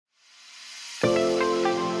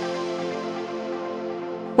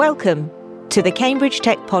Welcome to the Cambridge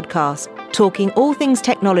Tech Podcast, talking all things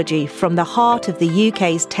technology from the heart of the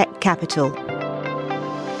UK's tech capital.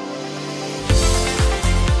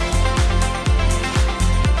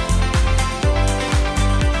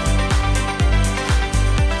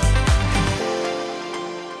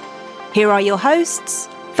 Here are your hosts,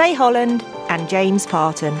 Faye Holland and James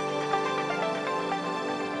Parton.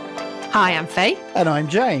 Hi, I'm Faye. And I'm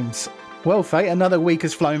James. Well, Faye, another week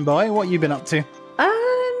has flown by. What have you been up to?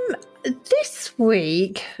 This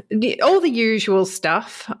week, all the usual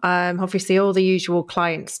stuff, obviously all the usual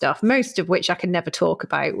client stuff, most of which I can never talk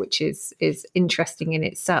about, which is interesting in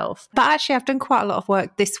itself. But actually, I've done quite a lot of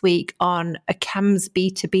work this week on a CAMS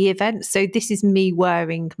B2B event. So this is me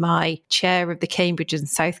wearing my chair of the Cambridge and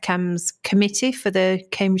South Cambs committee for the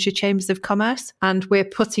Cambridgeshire Chambers of Commerce. And we're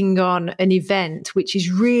putting on an event which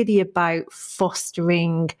is really about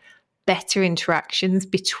fostering better interactions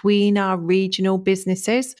between our regional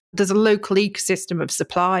businesses. There's a local ecosystem of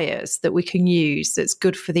suppliers that we can use that's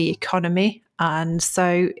good for the economy. And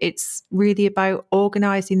so it's really about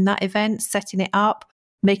organising that event, setting it up,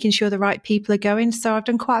 making sure the right people are going. So I've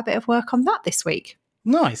done quite a bit of work on that this week.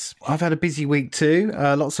 Nice. I've had a busy week too.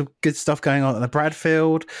 Lots of good stuff going on at the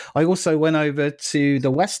Bradfield. I also went over to the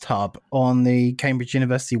West Hub on the Cambridge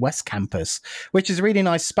University West Campus, which is a really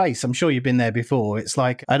nice space. I'm sure you've been there before. It's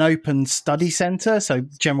like an open study centre, so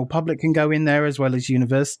general public can go in there as well as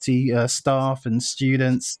university staff and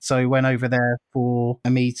students. So I went over there for a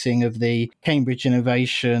meeting of the Cambridge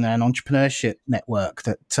Innovation and Entrepreneurship Network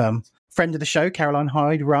that friend of the show, Caroline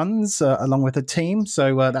Hyde, runs along with her team.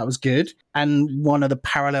 So that was good. And one of the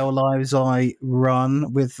parallel lives I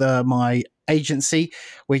run with my agency,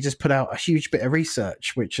 we just put out a huge bit of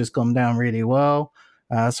research, which has gone down really well.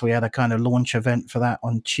 So we had a kind of launch event for that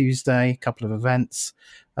on Tuesday, a couple of events.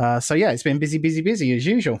 So yeah, it's been busy as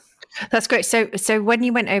usual. That's great. So when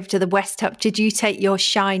you went over to the West Hub, did you take your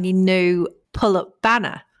shiny new pull-up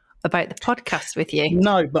banner about the podcast with you?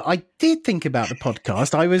 No, but I did think about the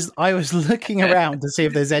podcast. I was looking around to see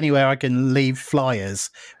if there's anywhere I can leave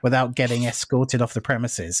flyers without getting escorted off the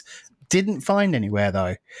premises. Didn't find anywhere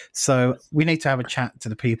though. So we need to have a chat to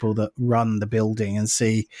the people that run the building and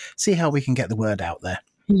see how we can get the word out there.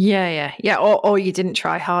 Yeah. Or you didn't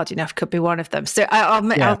try hard enough could be one of them. So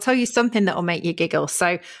I'll tell you something that will make you giggle.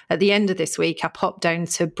 So at the end of this week, I popped down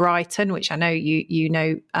to Brighton, which I know you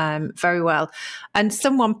know very well. And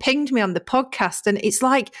someone pinged me on the podcast, and it's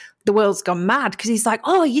like the world's gone mad because he's like,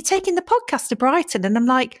 "Oh, you're taking the podcast to Brighton?" And I'm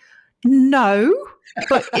like, "No."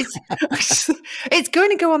 But it's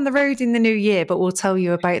going to go on the road in the new year, but we'll tell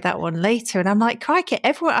you about that one later. And I'm like, crikey,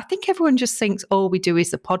 I think everyone just thinks all we do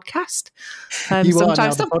is a podcast. You are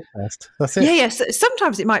now the podcast. That's it. Yeah.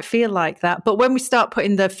 Sometimes it might feel like that, but when we start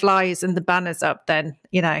putting the flyers and the banners up, then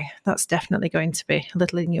that's definitely going to be a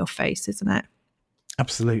little in your face, isn't it?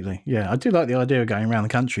 Absolutely. Yeah, I do like the idea of going around the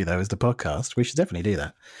country though as the podcast. We should definitely do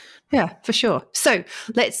that. Yeah, for sure. So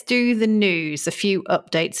let's do the news. A few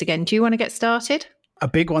updates again. Do you want to get started? A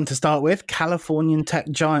big one to start with, Californian tech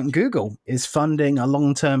giant Google is funding a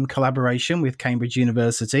long-term collaboration with Cambridge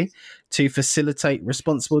University to facilitate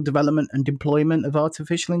responsible development and deployment of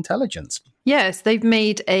artificial intelligence. Yes, they've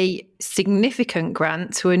made a significant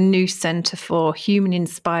grant to a new Centre for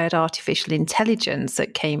Human-Inspired Artificial Intelligence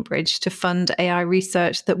at Cambridge to fund AI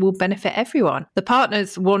research that will benefit everyone. The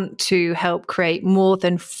partners want to help create more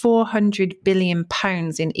than £400 billion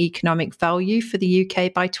in economic value for the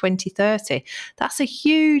UK by 2030. That's a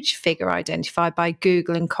huge figure identified by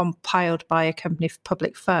Google and compiled by a company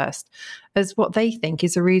Public First as what they think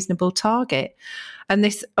is a reasonable target. And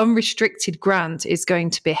this unrestricted grant is going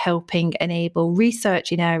to be helping enable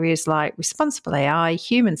research in areas like responsible AI,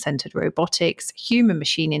 human-centered robotics,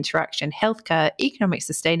 human-machine interaction, healthcare, economic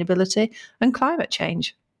sustainability, and climate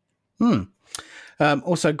change.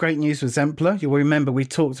 Also, great news with Zempler. You'll remember we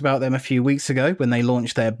talked about them a few weeks ago when they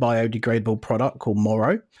launched their biodegradable product called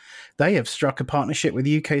Moro. They have struck a partnership with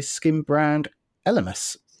UK skin brand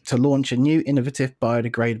Elemis to launch a new innovative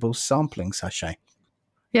biodegradable sampling sachet.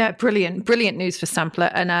 Yeah, brilliant news for Sampler.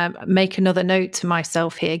 And make another note to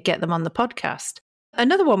myself here, get them on the podcast.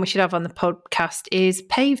 Another one we should have on the podcast is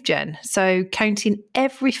PaveGen. So counting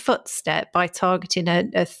every footstep by targeting a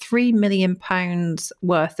 £3 million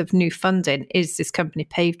worth of new funding is this company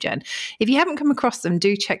PaveGen. If you haven't come across them,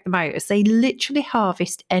 do check them out as they literally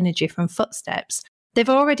harvest energy from footsteps. They've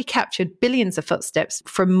already captured billions of footsteps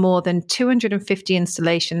from more than 250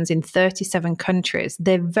 installations in 37 countries.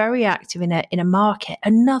 They're very active in a market.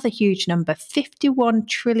 Another huge number, $51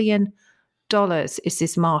 trillion is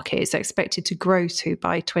this market. It's expected to grow to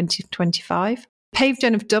by 2025.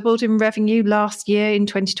 PaveGen have doubled in revenue last year in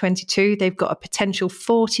 2022. They've got a potential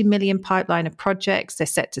 40 million pipeline of projects. They're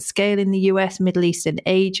set to scale in the US, Middle East, and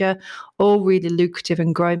Asia, all really lucrative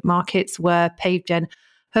and growing markets where PaveGen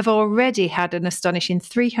have already had an astonishing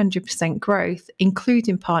 300% growth,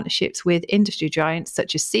 including partnerships with industry giants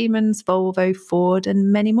such as Siemens, Volvo, Ford,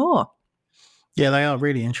 and many more. Yeah, they are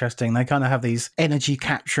really interesting. They kind of have these energy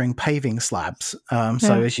capturing paving slabs.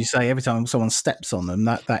 So as you say, every time someone steps on them,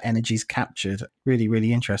 that energy is captured. Really,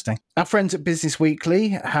 really interesting. Our friends at Business Weekly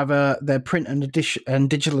have their print and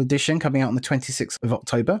digital edition coming out on the 26th of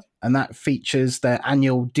October. And that features their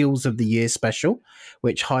annual Deals of the Year special,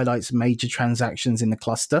 which highlights major transactions in the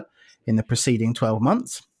cluster in the preceding 12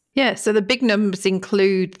 months. Yeah, so the big numbers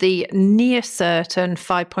include the near certain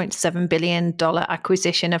 $5.7 billion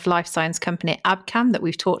acquisition of life science company Abcam that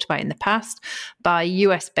we've talked about in the past by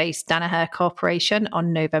US-based Danaher Corporation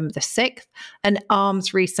on November the 6th, and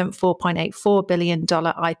Arm's recent $4.84 billion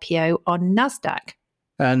IPO on NASDAQ.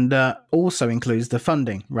 And also includes the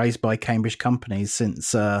funding raised by Cambridge companies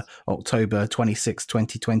since October 26,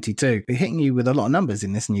 2022. We're hitting you with a lot of numbers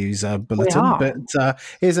in this news bulletin, but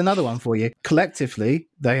here's another one for you. Collectively,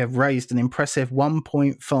 they have raised an impressive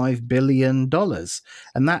 $1.5 billion.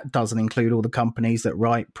 And that doesn't include all the companies that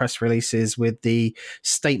write press releases with the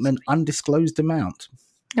statement undisclosed amount.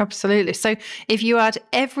 Absolutely. So if you add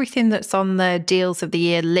everything that's on the Deals of the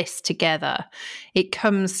Year list together, it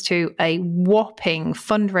comes to a whopping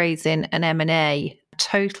fundraising and M&A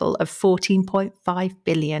total of 14.5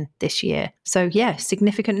 billion this year. So yeah,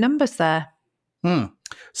 significant numbers there.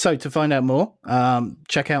 So to find out more,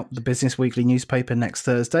 check out the Business Weekly newspaper next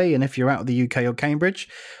Thursday. And if you're out of the UK or Cambridge,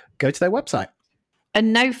 go to their website.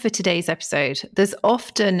 And now for today's episode. There's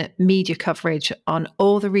often media coverage on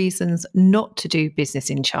all the reasons not to do business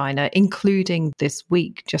in China, including this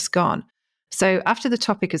week just gone. So after the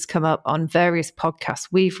topic has come up on various podcasts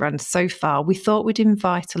we've run so far, we thought we'd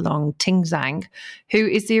invite along Ting Zhang, who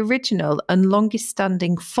is the original and longest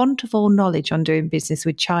standing font of all knowledge on doing business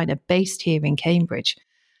with China, based here in Cambridge.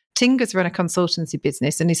 Ting has run a consultancy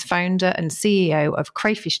business and is founder and CEO of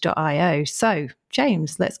crayfish.io. So,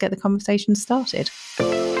 James, let's get the conversation started.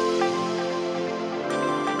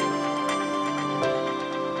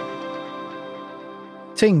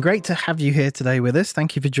 Ting, great to have you here today with us.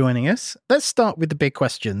 Thank you for joining us. Let's start with the big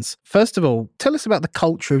questions. First of all, tell us about the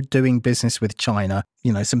culture of doing business with China,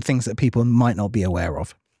 some things that people might not be aware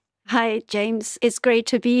of. Hi, James. It's great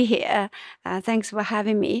to be here. Thanks for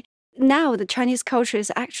having me. Now, the Chinese culture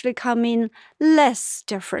is actually coming less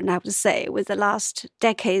different, I would say, with the last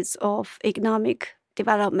decades of economic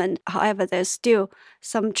development. However, there's still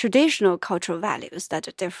some traditional cultural values that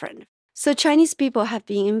are different. So Chinese people have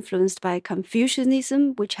been influenced by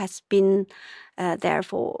Confucianism, which has been there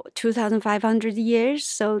for 2,500 years.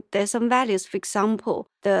 So there's some values, for example,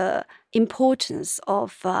 the importance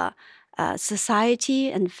of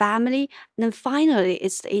society and family. And then finally,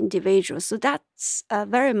 it's the individual. So that's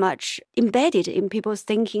very much embedded in people's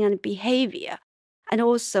thinking and behavior. And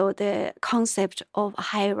also the concept of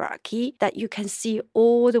hierarchy that you can see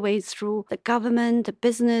all the way through the government, the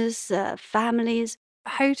business, families.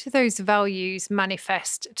 How do those values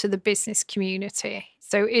manifest to the business community?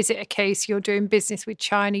 So is it a case you're doing business with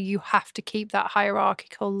China, you have to keep that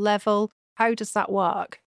hierarchical level? How does that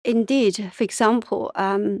work? Indeed. For example,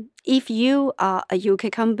 if you are a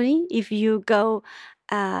UK company, if your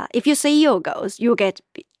CEO goes, you get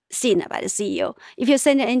seen by the CEO. If you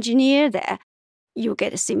send an engineer there, you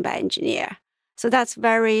get seen by engineer. So that's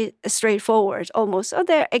very straightforward almost. Oh,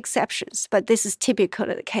 there are exceptions, but this is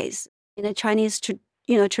typically the case. In a Chinese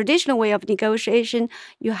traditional way of negotiation,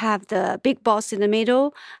 you have the big boss in the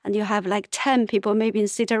middle, and you have like 10 people maybe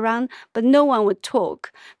sit around, but no one would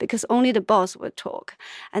talk because only the boss would talk.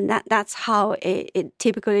 And that's how it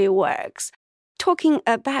typically works. Talking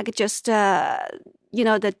back just, the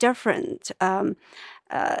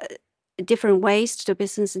different ways to do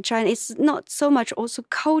business in China, it's not so much also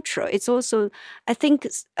cultural. It's also, I think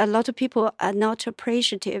a lot of people are not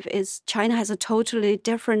appreciative is China has a totally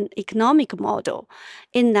different economic model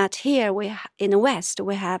in that here in the West,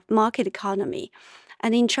 we have market economy.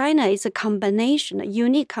 And in China, it's a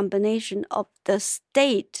unique combination of the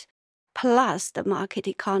state plus the market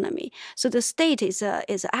economy. So the state is an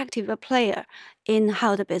active player in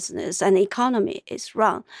how the business and economy is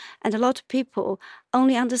run. And a lot of people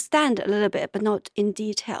only understand a little bit, but not in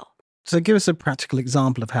detail. So give us a practical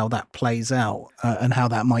example of how that plays out and how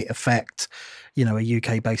that might affect, a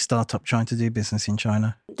UK-based startup trying to do business in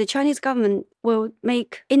China. The Chinese government will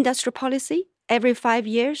make industrial policy every 5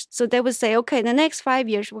 years. So they will say, okay, in the next 5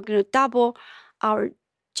 years, we're going to double our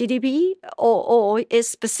GDP, or is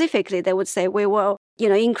specifically they would say we will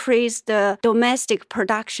increase the domestic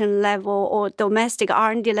production level or domestic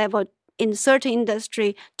R&D level in certain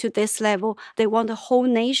industry to this level. They want the whole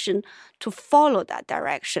nation to follow that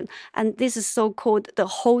direction. And this is so-called the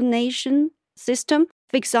whole nation system.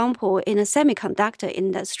 For example, in the semiconductor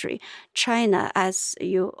industry, China, as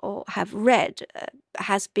you all have read,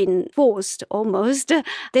 has been forced almost.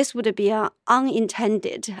 This would be an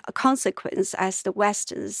unintended consequence as the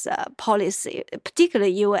Western's policy,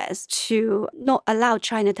 particularly U.S., to not allow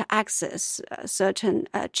China to access certain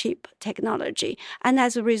cheap technology. And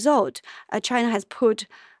as a result, China has put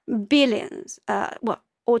billions,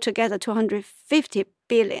 altogether $250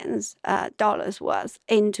 billion worth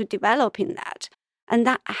into developing that. And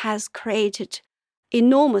that has created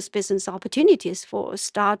enormous business opportunities for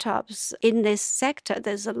startups in this sector.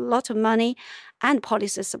 There's a lot of money and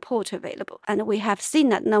policy support available. And we have seen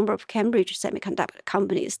that number of Cambridge semiconductor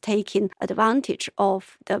companies taking advantage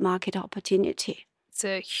of the market opportunity. It's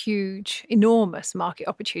a huge, enormous market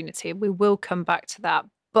opportunity. We will come back to that.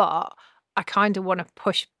 But I kind of want to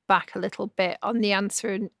push back a little bit on the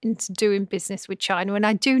answer into doing business with China. And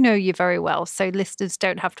I do know you very well, so listeners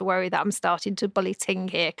don't have to worry that I'm starting to bully Ting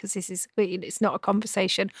here, because it's not a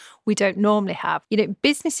conversation we don't normally have.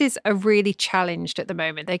 Businesses are really challenged at the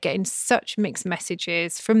moment. They're getting such mixed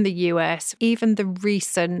messages from the US, even the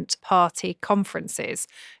recent party conferences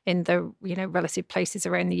in the relative places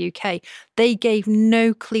around the UK. They gave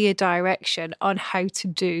no clear direction on how to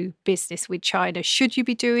do business with China. Should you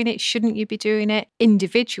be doing it? Shouldn't you be doing it?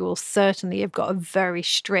 Individuals certainly have got a very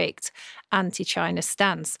strict anti-China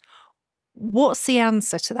stance. What's the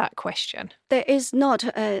answer to that question? There is not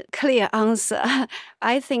a clear answer.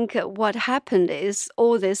 I think what happened is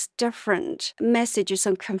all these different messages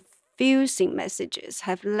and confusing messages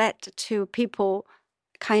have led to people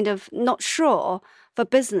kind of not sure. For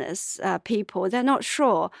business people, they're not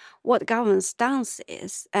sure what government's stance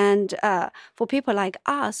is. And for people like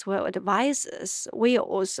us, who are advisors, we are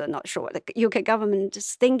also not sure what the UK government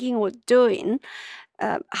is thinking or doing.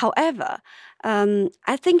 However,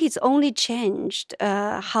 I think it's only changed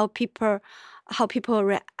how people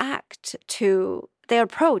react to their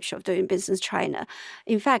approach of doing business in China.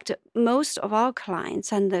 In fact, most of our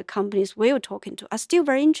clients and the companies we're talking to are still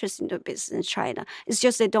very interested in doing business in China. It's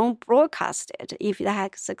just they don't broadcast it if they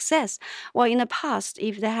have success. Well, in the past,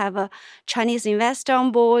 if they have a Chinese investor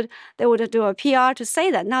on board, they would do a PR to say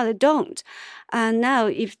that. Now they don't. And now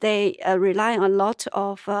if they rely on a lot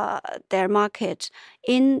of their market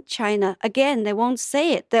in China, again, they won't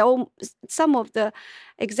say it. Some of the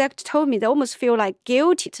execs told me they almost feel like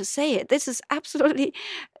guilty to say it. This is absolutely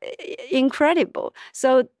incredible.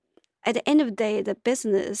 So at the end of the day, the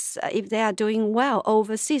business, if they are doing well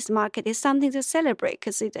overseas market, is something to celebrate,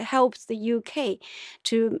 because it helps the UK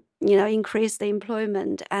to increase the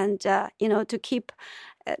employment and to keep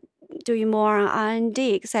doing more on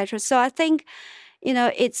R&D, etc. So I think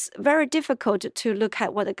it's very difficult to look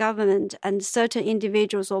at what the government and certain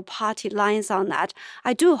individuals or party lines on that.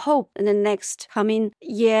 I do hope in the next coming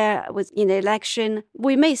year in the election,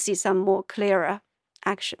 we may see some more clearer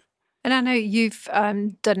action. And I know you've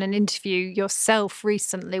done an interview yourself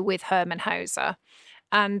recently with Hermann Hauser,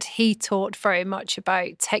 and he talked very much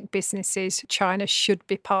about tech businesses. China should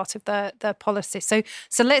be part of their policy. So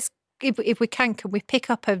let's, if we can we pick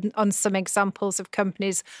up on some examples of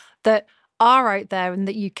companies that are out there and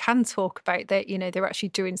that you can talk about that, they're actually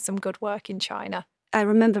doing some good work in China? I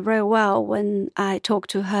remember very well when I talked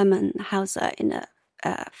to Hermann Hauser in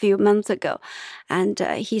a few months ago, and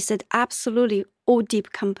he said absolutely all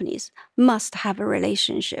deep companies must have a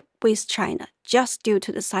relationship with China just due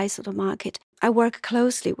to the size of the market. I work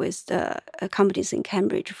closely with the companies in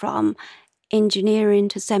Cambridge, from engineering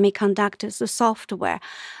to semiconductors to software,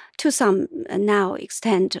 to some now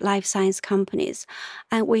extent life science companies.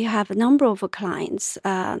 And we have a number of clients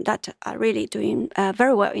that are really doing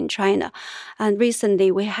very well in China. And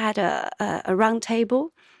recently we had a roundtable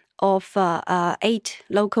of 8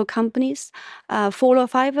 local companies, 4 or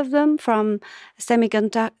 5 of them from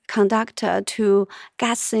semiconductor to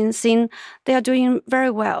gas sensing. They are doing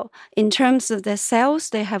very well. In terms of their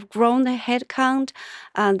sales, they have grown their headcount.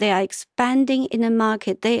 They are expanding in the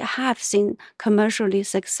market. They have seen commercially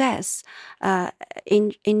success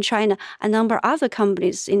in China. A number of other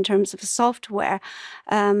companies in terms of software,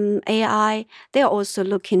 AI, they are also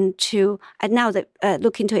looking to, and now they're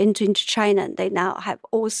looking to enter into China. They now have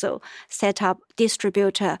also set up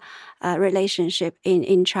distributor relationship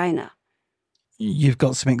in China. You've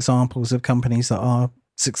got some examples of companies that are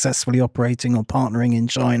successfully operating or partnering in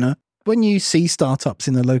China. When you see startups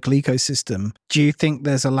in the local ecosystem, do you think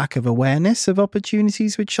there's a lack of awareness of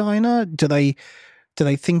opportunities with China? Do they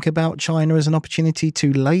think about China as an opportunity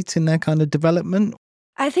too late in their kind of development?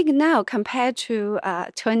 I think now, compared to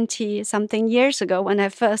 20-something years ago when I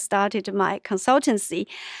first started my consultancy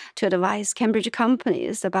to advise Cambridge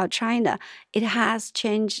companies about China, it has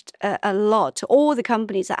changed a lot. All the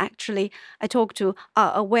companies I talk to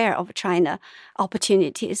are aware of China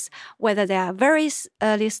opportunities, whether they are very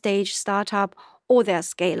early stage startup or they are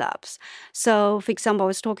scale-ups. So, for example, I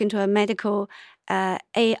was talking to a medical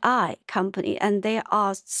AI company, and they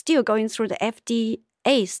are still going through the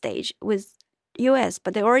FDA stage with US,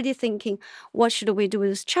 but they're already thinking, what should we do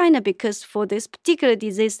with China? Because for this particular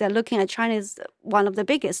disease, they're looking at China as one of the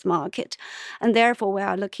biggest market. And therefore, we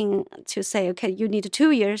are looking to say, okay, you need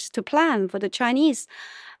 2 years to plan for the Chinese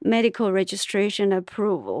medical registration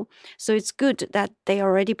approval. So it's good that they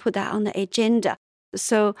already put that on the agenda.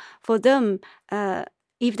 So for them,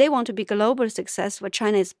 if they want to be globally successful,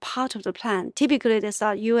 China is part of the plan. Typically, they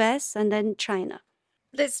start US and then China.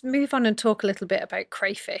 Let's move on and talk a little bit about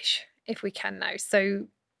crayfish, if we can now. So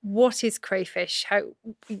what is crayfish? How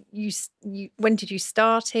when did you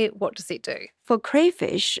start it? What does it do? For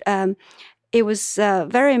crayfish, it was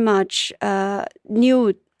very much a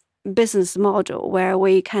new business model where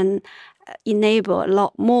we can enable a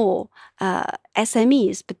lot more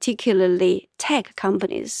SMEs, particularly tech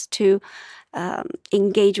companies, to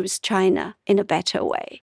engage with China in a better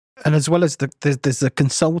way. And as well as there's a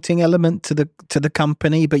consulting element to the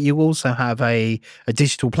company, but you also have a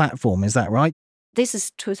digital platform. Is that right? This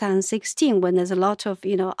is 2016 when there's a lot of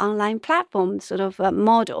online platform sort of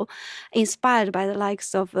model inspired by the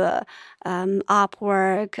likes of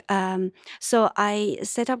Upwork. So I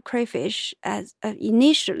set up Crayfish as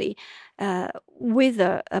initially with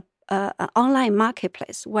a online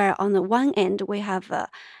marketplace where on the one end we have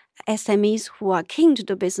SMEs who are keen to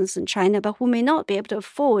do business in China, but who may not be able to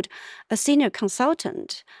afford a senior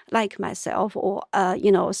consultant like myself or a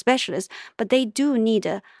specialist, but they do need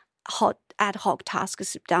a ad hoc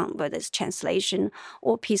tasks done, whether it's translation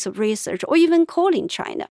or piece of research or even calling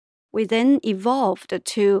China. We then evolved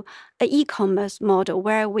to an e-commerce model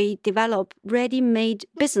where we develop ready-made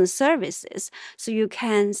business services. So you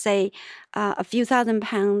can say a few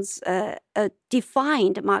 £1,000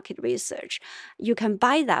 defined market research. You can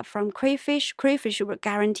buy that from Crayfish. Crayfish will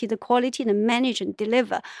guarantee the quality and manage and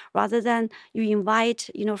deliver, rather than you invite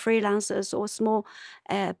freelancers or small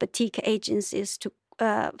boutique agencies to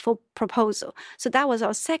for proposal. So that was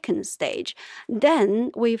our second stage. Then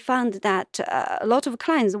we found that a lot of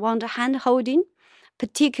clients want hand-holding,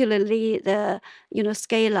 particularly the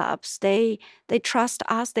scale-ups. They trust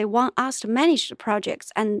us. They want us to manage the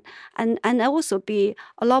projects and also be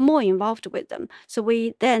a lot more involved with them. So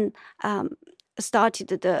we then started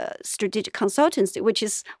the strategic consultancy, which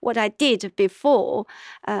is what I did before.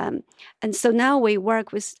 And so now we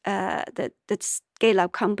work with the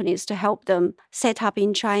scale-up companies to help them set up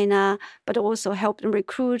in China, but also help them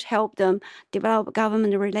recruit, help them develop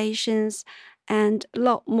government relations, and a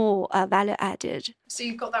lot more value added. So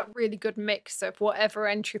you've got that really good mix of whatever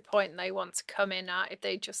entry point they want to come in at, if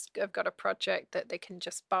they just have got a project that they can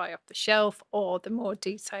just buy off the shelf, or the more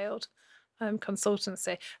detailed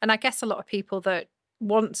consultancy. And I guess a lot of people that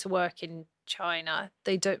want to work in China,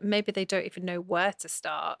 they don't even know where to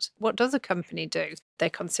start. What does a company do? They're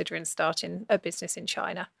considering starting a business in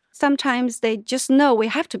China. Sometimes they just know we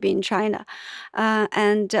have to be in China,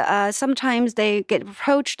 and sometimes they get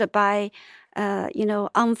approached by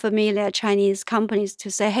unfamiliar Chinese companies to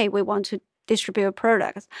say, hey, we want to distribute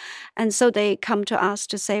products. And so they come to us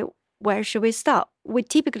to say, where should we start? We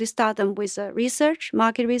typically start them with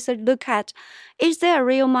market research, look at, is there a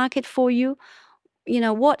real market for you?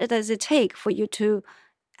 What does it take for you to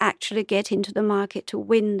actually get into the market to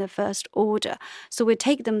win the first order? So we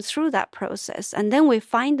take them through that process, and then we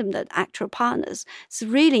find them the actual partners. It's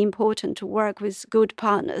really important to work with good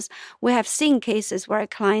partners. We have seen cases where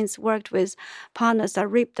clients worked with partners that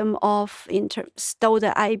ripped them off, stole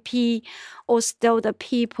the IP or stole the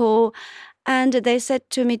people. And they said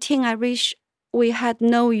to me, Ting, I wish we had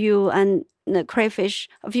known you and the Crayfish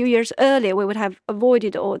a few years earlier, we would have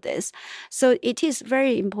avoided all this. So it is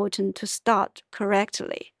very important to start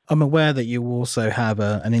correctly. I'm aware that you also have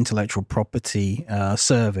an intellectual property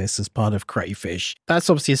service as part of Crayfish. That's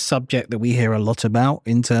obviously a subject that we hear a lot about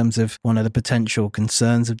in terms of one of the potential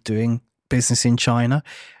concerns of doing business in China.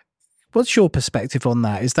 What's your perspective on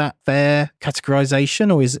that? Is that fair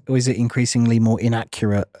categorization, or is it increasingly more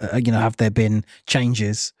inaccurate? Have there been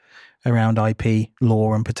changes around IP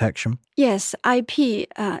law and protection? Yes, IP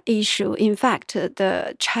issue. In fact,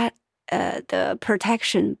 the the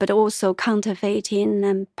protection, but also counterfeiting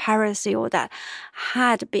and piracy, all that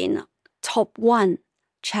had been top one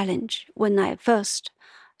challenge when I first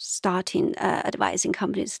starting advising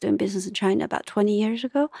companies doing business in China about 20 years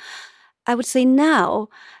ago. I would say now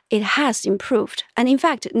it has improved. And in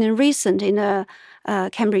fact, in a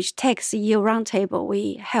Cambridge Tech CEO roundtable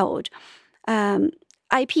we held,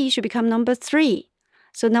 IP should become number 3.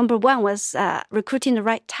 So number 1 was recruiting the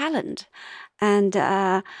right talent. And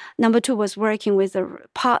number 2 was working with a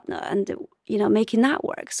partner and making that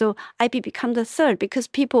work. So IP become the 3rd because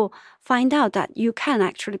people find out that you can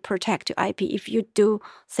actually protect your IP if you do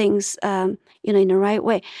things in the right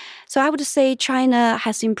way. So I would say China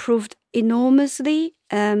has improved enormously.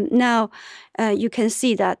 Now you can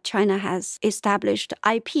see that China has established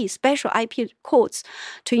special IP courts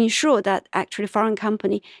to ensure that actually foreign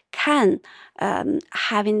company can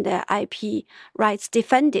having their IP rights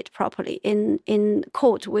defended properly in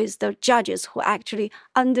court with the judges who actually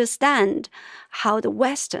understand how the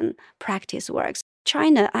Western practice works.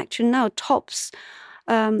 China actually now tops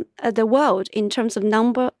the world in terms of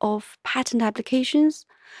number of patent applications.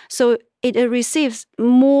 So it receives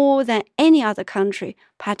more than any other country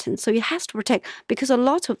patents. So it has to protect, because a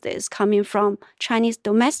lot of this coming from Chinese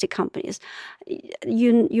domestic companies.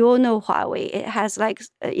 You all know Huawei. It has I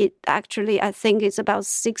think it's about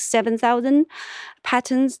 6,000-7,000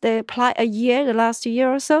 patents they apply a year, the last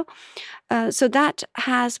year or so. So that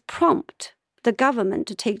has prompted the government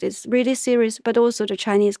to take this really serious, but also the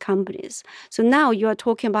Chinese companies. So now you are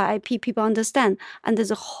talking about IP, people understand, and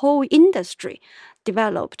there's a whole industry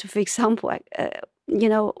developed. For example,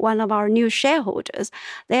 one of our new shareholders,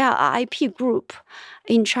 they are an IP group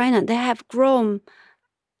in China. They have grown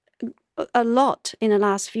a lot in the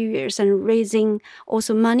last few years and raising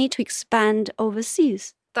also money to expand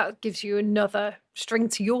overseas. That gives you another string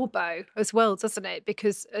to your bow as well, doesn't it?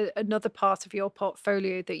 Because another part of your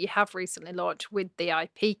portfolio that you have recently launched with the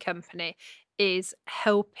IP company is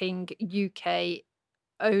helping UK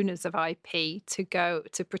owners of IP to go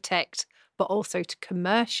to protect, but also to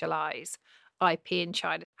commercialize IP in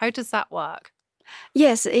China. How does that work?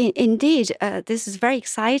 Yes, indeed. This is very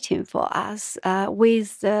exciting for us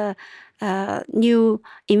with the new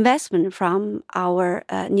investment from our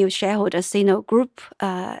new shareholder, Sino Group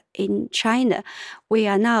in China. We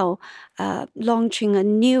are now launching a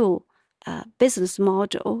new business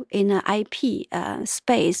model in an IP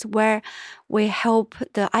space where we help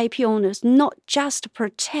the IP owners not just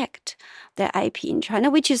protect their IP in China,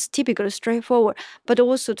 which is typically straightforward, but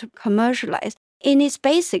also to commercialize. In its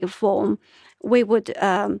basic form, we would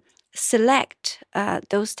select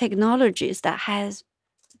those technologies that has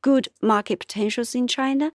good market potentials in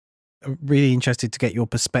China. I'm really interested to get your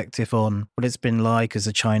perspective on what it's been like as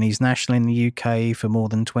a Chinese national in the UK for more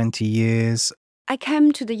than 20 years. I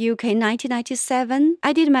came to the UK in 1997.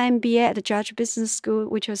 I did my MBA at the Judge Business School,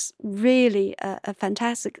 which was really a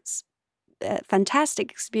fantastic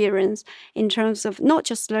experience in terms of not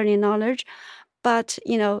just learning knowledge, but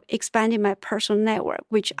expanding my personal network,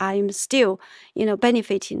 which I am still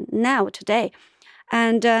benefiting now today.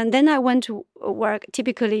 And then I went to work,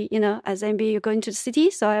 typically, as MBA, you're going to the city.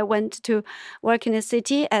 So I went to work in the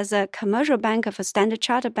city as a commercial banker for Standard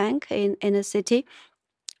Chartered Bank in the city.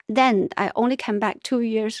 Then I only came back 2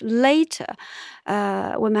 years later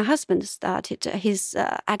when my husband started his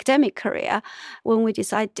academic career. When we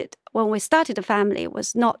started the family, it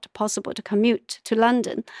was not possible to commute to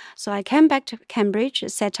London. So I came back to Cambridge,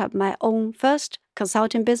 set up my own first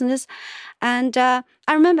consulting business. And I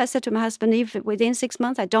remember I said to my husband, if within 6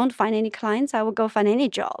 months I don't find any clients, I will go find any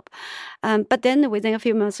job. But then within a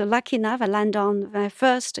few months, lucky enough, I landed on my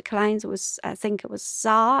first clients I think it was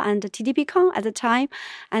ZAR and TDPcon at the time.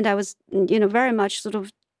 And I was, very much sort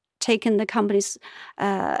of taken the companies,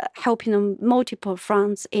 helping them multiple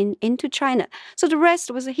fronts into China. So the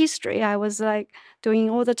rest was a history. I was doing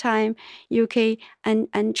all the time UK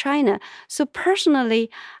and China. So personally,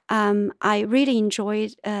 I really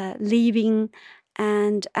enjoyed living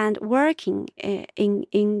and working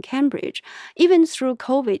in Cambridge. Even through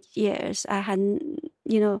COVID years, I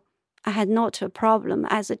had not a problem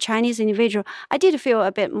as a Chinese individual. I did feel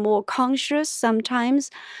a bit more conscious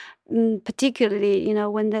sometimes, particularly,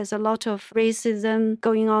 when there's a lot of racism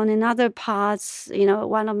going on in other parts.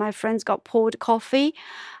 One of my friends got poured coffee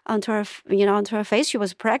onto her face. She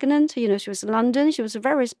was pregnant. She was in London. She was a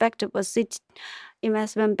very respectable city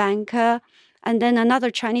investment banker. And then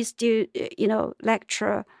another Chinese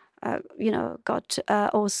lecturer, got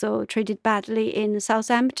also treated badly in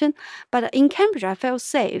Southampton. But in Cambridge, I felt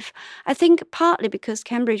safe. I think partly because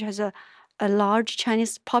Cambridge has a large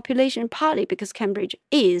Chinese population, partly because Cambridge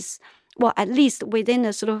is at least within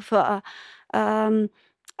a sort of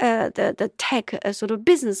the tech sort of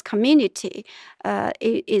business community,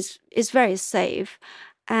 is very safe.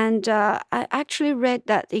 And I actually read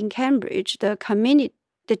that in Cambridge, the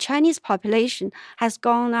Chinese population has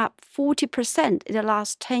gone up 40% in the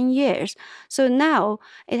last 10 years. So now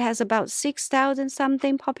it has about 6,000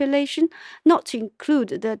 something population, not to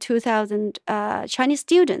include the 2,000 Chinese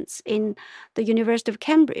students in the University of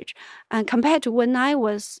Cambridge. And compared to when I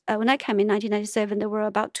came in 1997, there were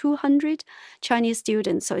about 200 Chinese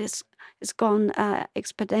students. So it's gone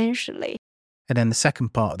exponentially. And then the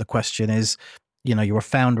second part of the question is, you're a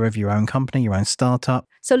founder of your own company, your own startup.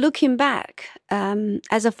 So looking back,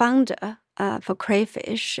 as a founder for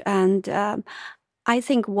Crayfish, and I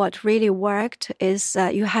think what really worked is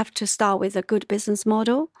you have to start with a good business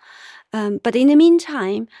model. But in the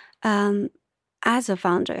meantime, as a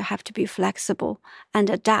founder, you have to be flexible and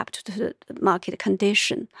adapt to the market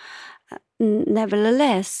condition.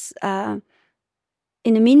 Nevertheless,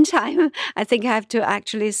 in the meantime, I think I have to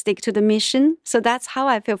actually stick to the mission. So that's how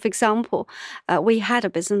I feel. For example, we had a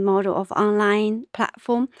business model of online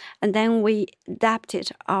platform, and then we adapted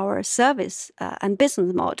our service and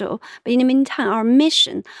business model. But in the meantime, our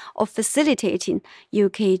mission of facilitating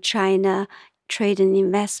UK, China, trade and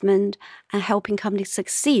investment and helping companies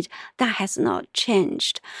succeed, that has not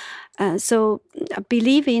changed. So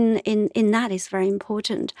believing in that is very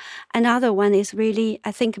important. Another one is really,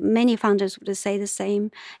 I think many founders would say the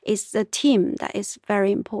same, is the team that is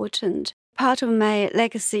very important. Part of my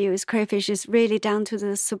legacy with Crayfish is really down to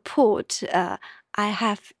the support I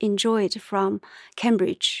have enjoyed from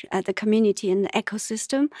Cambridge, the community and the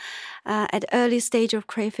ecosystem. At the early stage of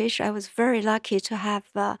Crayfish, I was very lucky to have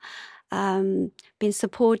been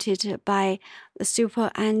supported by the super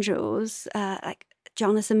angels like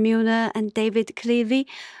Jonathan Mueller and David Cleary,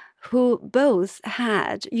 who both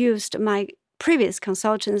had used my previous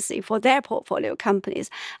consultancy for their portfolio companies,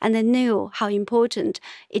 and they knew how important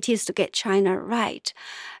it is to get China right.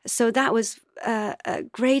 So that was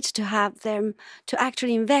great to have them to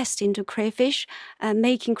actually invest into Crayfish,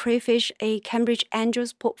 making Crayfish a Cambridge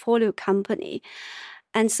Angels portfolio company.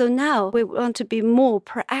 And so now we want to be more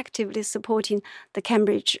proactively supporting the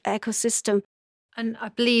Cambridge ecosystem. And I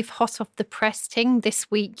believe hot off the press, Ting,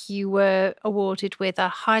 this week you were awarded with a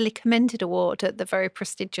highly commended award at the very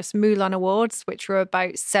prestigious Mulan Awards, which were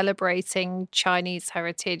about celebrating Chinese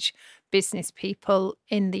heritage business people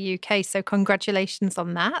in the UK. So congratulations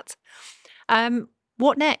on that.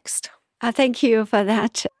 What next? Thank you for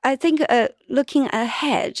that. I think looking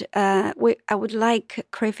ahead, I would like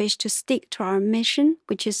Crayfish to stick to our mission,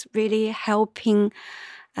 which is really helping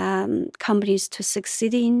companies to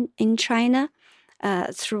succeed in China.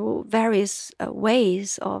 Through various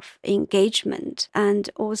ways of engagement,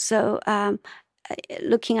 and also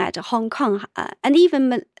looking at Hong Kong and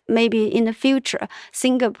even maybe in the future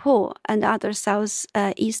Singapore and other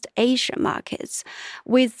Southeast Asia markets.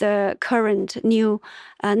 With the current new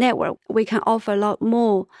network, we can offer a lot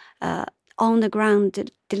more on the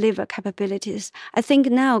ground deliver capabilities. I think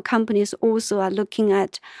now companies also are looking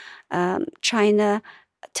at China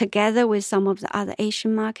together with some of the other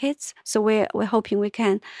Asian markets. So we're hoping we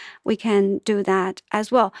can do that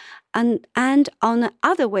as well. And on the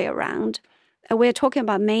other way around, we're talking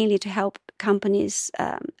about mainly to help companies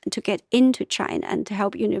to get into China and to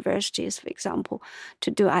help universities, for example,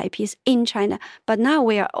 to do IPs in China. But now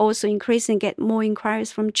we are also increasing, get more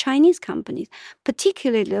inquiries from Chinese companies,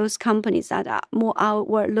 particularly those companies that are more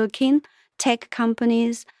outward looking, tech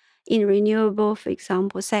companies in renewable, for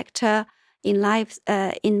example, sector, in life,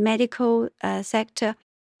 in medical sector,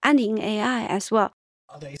 and in AI as well.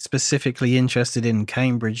 Are they specifically interested in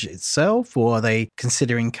Cambridge itself, or are they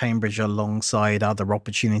considering Cambridge alongside other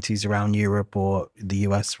opportunities around Europe or the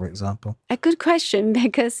US, for example? A good question,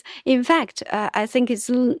 because in fact, I think it's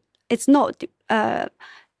not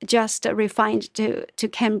just refined to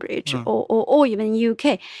Cambridge or even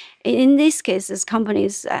UK. In this case, this company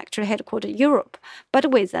is actually headquartered in Europe, but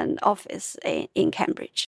with an office in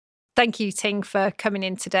Cambridge. Thank you, Ting, for coming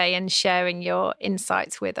in today and sharing your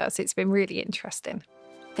insights with us. It's been really interesting.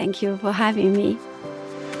 Thank you for having me.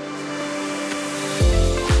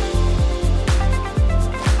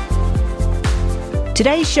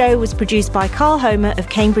 Today's show was produced by Carl Homer of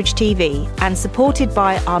Cambridge TV and supported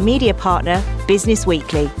by our media partner, Business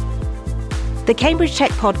Weekly. The Cambridge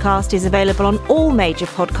Tech Podcast is available on all major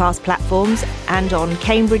podcast platforms and on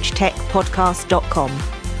cambridgetechpodcast.com.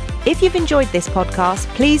 If you've enjoyed this podcast,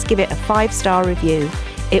 please give it a 5-star review.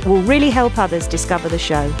 It will really help others discover the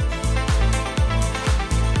show.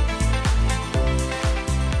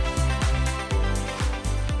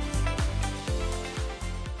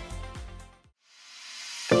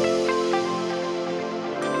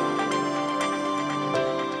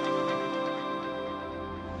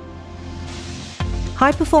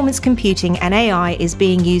 High-performance computing and AI is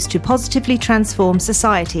being used to positively transform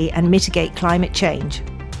society and mitigate climate change.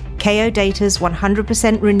 KO Data's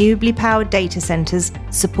 100% renewably powered data centres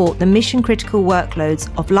support the mission-critical workloads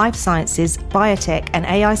of life sciences, biotech and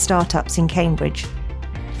AI startups in Cambridge.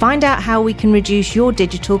 Find out how we can reduce your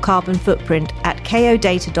digital carbon footprint at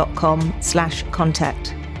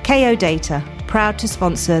kodata.com/contact. KO Data, proud to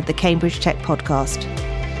sponsor the Cambridge Tech Podcast.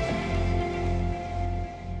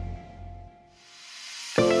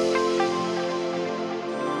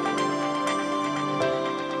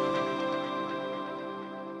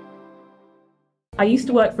 I used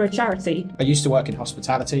to work for a charity. I used to work in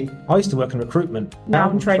hospitality. I used to work in recruitment. Now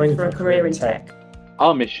I'm training for a career in tech.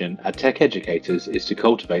 Our mission at Tech Educators is to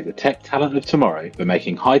cultivate the tech talent of tomorrow by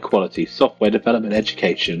making high-quality software development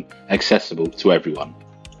education accessible to everyone,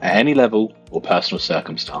 at any level or personal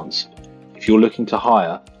circumstance. If you're looking to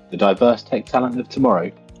hire the diverse tech talent of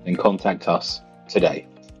tomorrow, then contact us today.